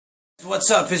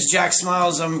What's up? It's Jack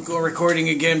Smiles. I'm recording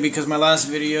again because my last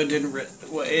video didn't.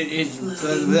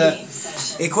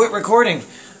 It quit recording.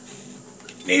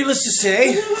 Needless to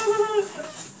say,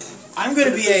 I'm going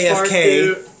to be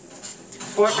AFK.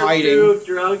 Hiding.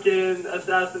 Drunken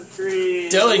Assassin's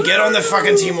Creed. Dylan, get on the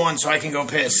fucking team one so I can go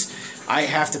piss. I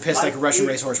have to piss like a Russian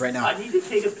racehorse right now. I need to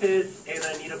take a piss and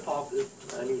I need to pop this.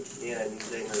 I need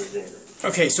Xander.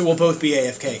 Okay, so we'll both be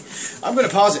AFK. I'm going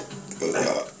to pause it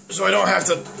so I don't have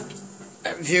to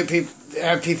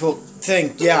have people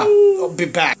think. Yeah, I'll be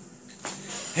back.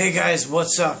 Hey guys,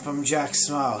 what's up? I'm Jack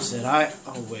Smiles and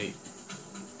oh wait,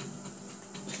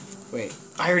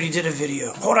 I already did a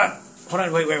video. Hold on,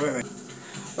 wait.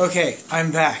 Okay, I'm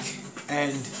back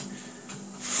and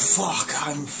fuck,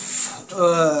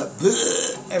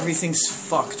 everything's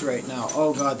fucked right now.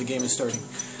 Oh god, the game is starting.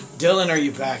 Dylan, are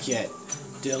you back yet?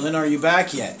 Dylan, are you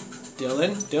back yet?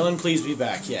 Dylan, please be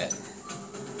back yet.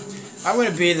 I'm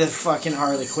gonna be the fucking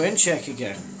Harley Quinn chick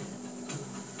again.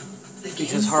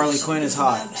 Because Harley Quinn is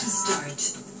hot.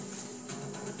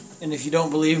 And if you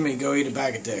don't believe me, go eat a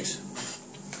bag of dicks.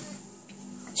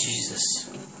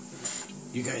 Jesus.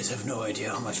 You guys have no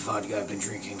idea how much vodka I've been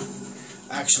drinking.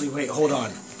 Actually, wait, hold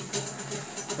on.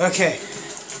 Okay.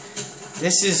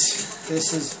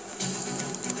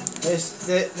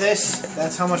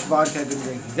 That's how much vodka I've been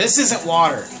drinking. This isn't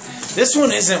water. This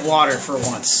one isn't water for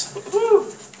once.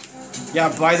 Yeah,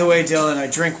 by the way, Dylan, I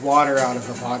drink water out of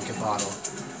a vodka bottle.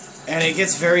 And it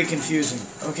gets very confusing.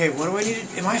 Okay, what do I need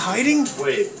to... Am I hiding?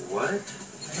 Wait, what?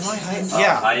 Am I hiding?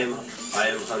 Yeah. I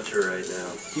am Hunter right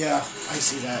now. Yeah, I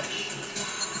see that.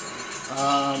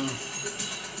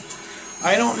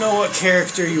 I don't know what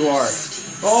character you are.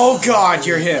 Oh god,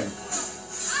 you're him.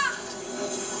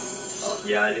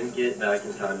 Yeah, I didn't get back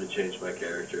in time to change my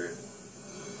character.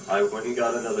 I went and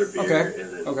got another beer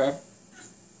and then... Okay.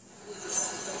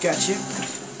 Gotcha.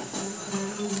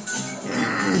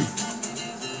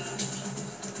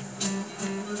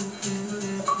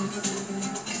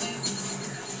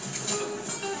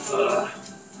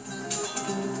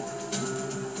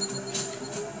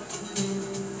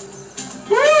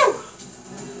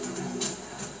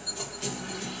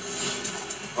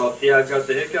 Oh, see, I've got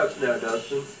the hiccups now,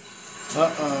 Dustin.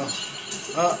 Uh-oh.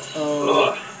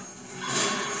 Ugh.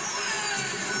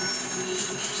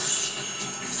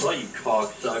 Oh, you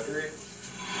cocksucker.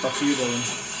 Fuck you, Dylan.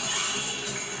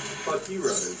 Fuck you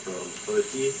running from,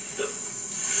 pussy.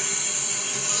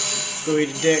 Go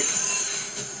eat a dick.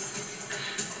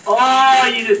 Oh,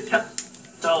 you just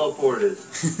teleported.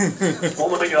 Oh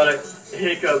my god,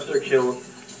 hiccups are killing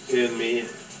me.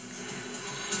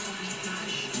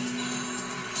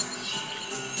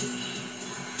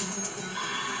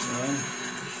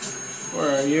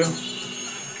 Where are you?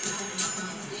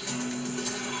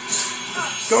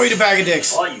 Go eat a bag of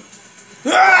dicks. Oh, you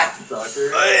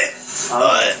sucker. I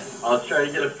was trying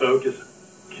to get a focus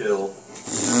kill.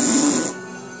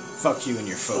 Fuck you and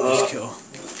your focus kill.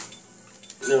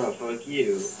 No, fuck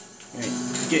you. I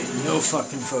ain't getting no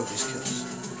fucking focus kills.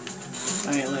 I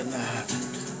ain't letting that happen.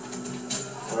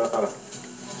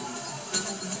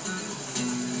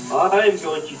 I'm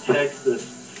going to text this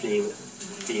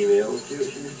female and see what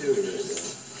she's doing right now.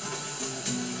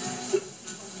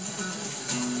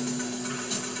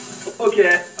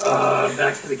 Okay,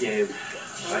 back to the game.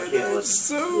 I can't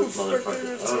listen to this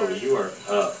motherfucker. Oh, you are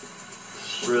up.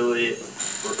 Really?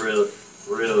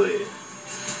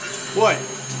 What?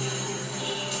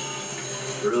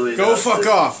 Really? Go fuck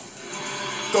off.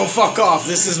 Go fuck off.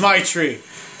 This is my tree.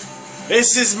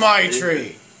 This is my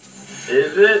tree.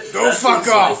 Is it? Go fuck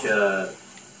off.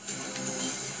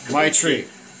 My tree.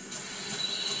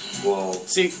 Whoa.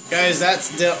 See, guys,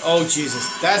 that's Dylan. Oh, Jesus.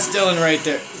 That's Dylan right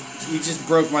there. He just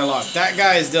broke my lock. That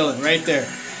guy is Dylan right there.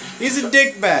 He's a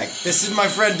dickbag. This is my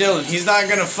friend Dylan. He's not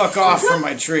gonna fuck off from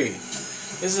my tree.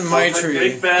 This is my tree.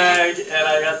 Dickbag, and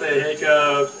I got the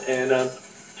hiccups, and I'm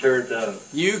turned up.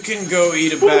 You can go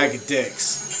eat a bag of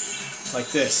dicks.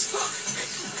 Like this.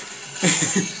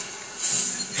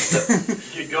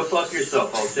 Dude, go fuck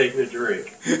yourself. I'll take the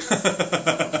drink.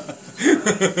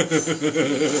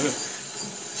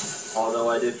 Although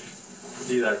I did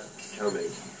see that coming.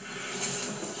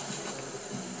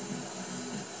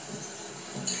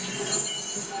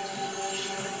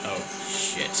 Oh,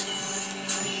 shit.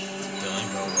 Dylan,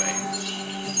 go away.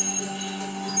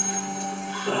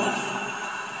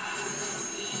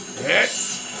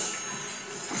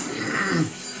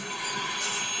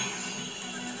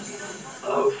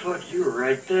 Oh, fuck, you were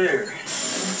right there.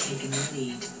 Taking the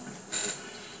lead.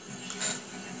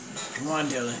 Come on,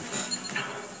 Dylan.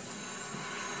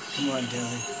 Come on,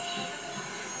 Dylan.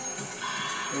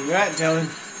 Where you at, Dylan?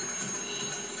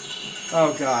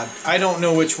 Oh god, I don't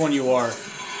know which one you are.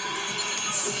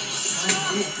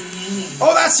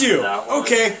 Oh, that's you!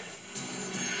 Okay.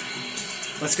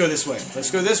 Let's go this way. Let's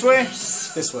go this way.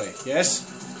 This way. Yes.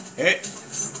 Hit.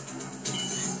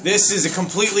 This is a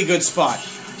completely good spot.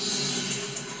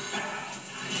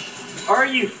 Are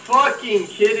you fucking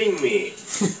kidding me?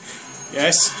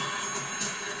 Yes.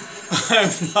 I'm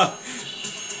not.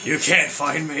 You can't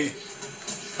find me.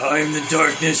 I'm the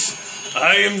darkness.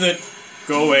 I am the.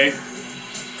 Go away.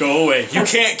 Go away. You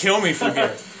can't kill me from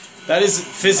here. That is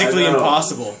physically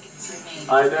impossible.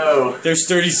 I know. There's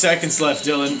 30 seconds left,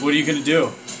 Dylan. What are you gonna do?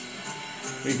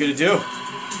 What are you gonna do?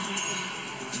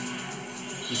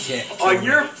 You can't kill me.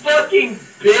 You're a fucking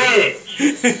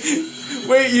bitch!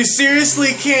 Wait, you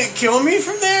seriously can't kill me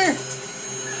from there?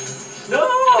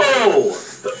 No!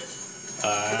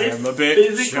 I'm a bitch.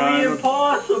 Physically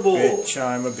impossible. Bitch,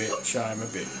 I'm a bitch. I'm a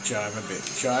bitch. I'm a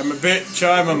bitch. I'm a bitch.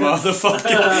 I'm a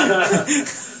motherfucker.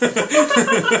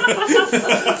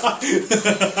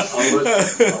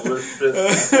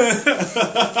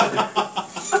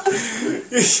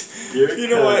 You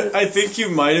know what? I think you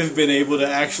might have been able to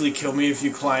actually kill me if you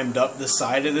climbed up the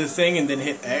side of the thing and then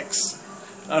hit X.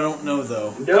 I don't know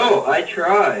though. No, I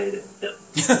tried.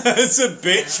 It's a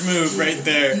bitch move right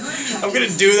there. I'm gonna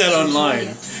do that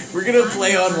online. We're gonna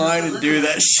play online and do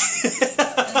that shit.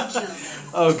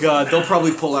 Oh god, they'll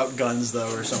probably pull out guns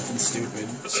though or something stupid.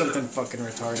 Something fucking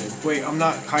retarded. Wait, I'm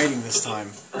not hiding this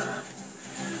time.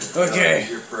 Okay.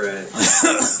 You're Fred.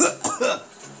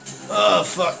 Oh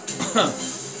fuck.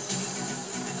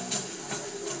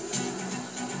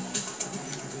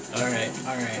 Alright,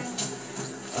 alright.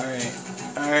 Alright.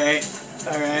 Alright.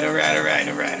 Alright, alright, alright, alright,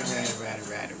 alright, alright,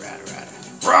 alright, alright.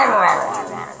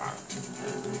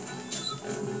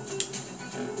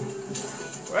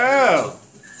 Well,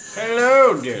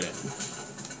 hello, Dylan.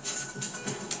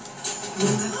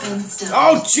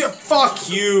 Oh, fuck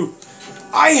you!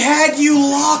 I had you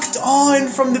locked on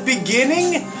from the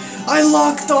beginning? I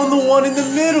locked on the one in the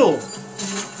middle.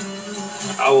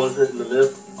 I wasn't in the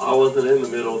middle. I wasn't in the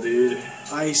middle, dude.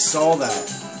 I saw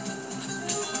that.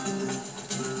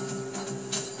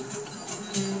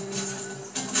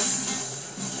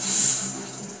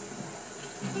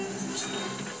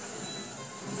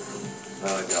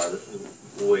 Oh god, this is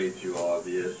way too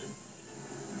obvious.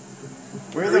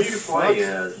 Where Who the are you fuck? playing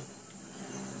as?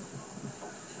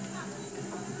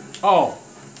 Oh.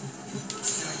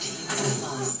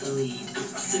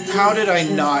 How did I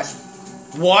not?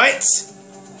 What?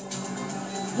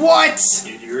 What?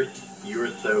 Dude, you were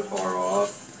so far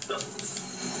off.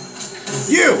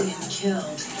 You!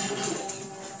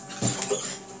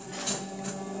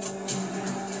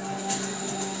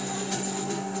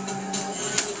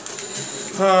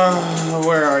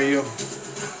 Where are you?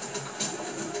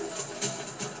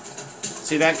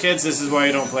 See that, kids? This is why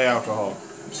you don't play alcohol.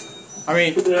 I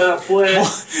mean,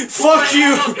 fuck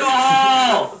you!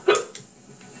 Alcohol!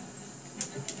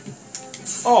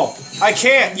 Oh, I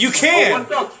can't. You can. Oh, what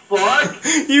the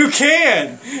fuck? You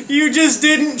can. You just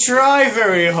didn't try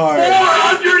very hard.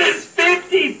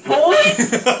 450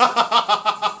 points?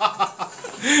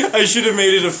 I should have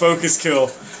made it a focus kill.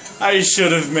 I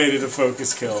should have made it a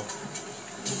focus kill.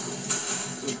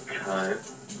 You cunt.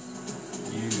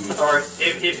 Sorry,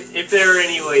 if there are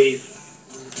any ways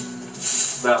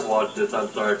that watch this, I'm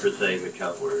sorry for saying the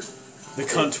cunt word. The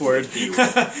cunt word.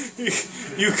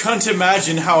 You can't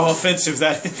imagine how offensive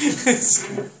that is.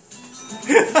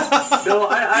 No,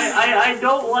 I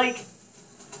don't like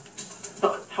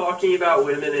talking about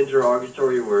women in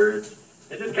derogatory words.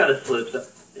 It just kind of slips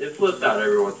out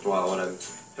every once in a while when I'm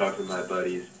talking to my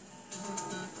buddies.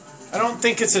 I don't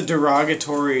think it's a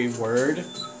derogatory word.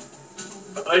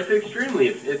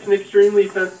 It's an extremely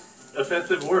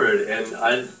offensive word, and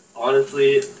I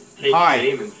honestly take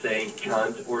shame in saying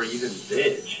cunt or even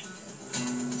bitch.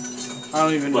 I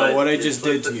don't even know what I just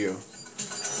did to you.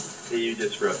 You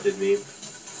disrupted me.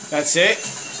 That's it?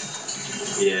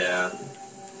 Yeah.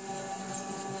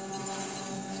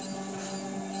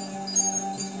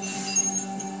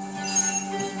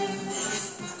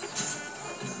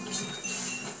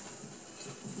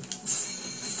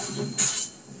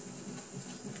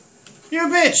 You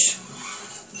bitch!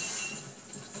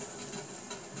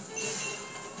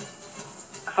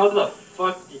 How the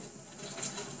fuck?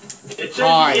 It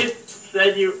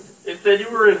said you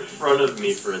were in front of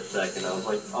me for a second. I was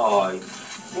like, oh,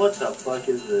 what the fuck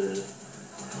is this?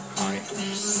 Hi.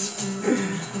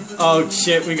 Oh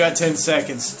shit, we got 10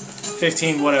 seconds.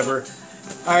 15, whatever.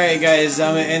 Alright guys,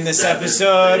 I'm gonna end this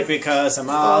episode because I'm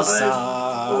awesome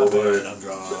and I'm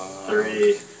drunk.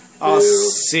 3, 2, I'll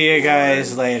see you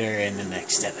guys later in the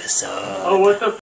next episode. Oh, what the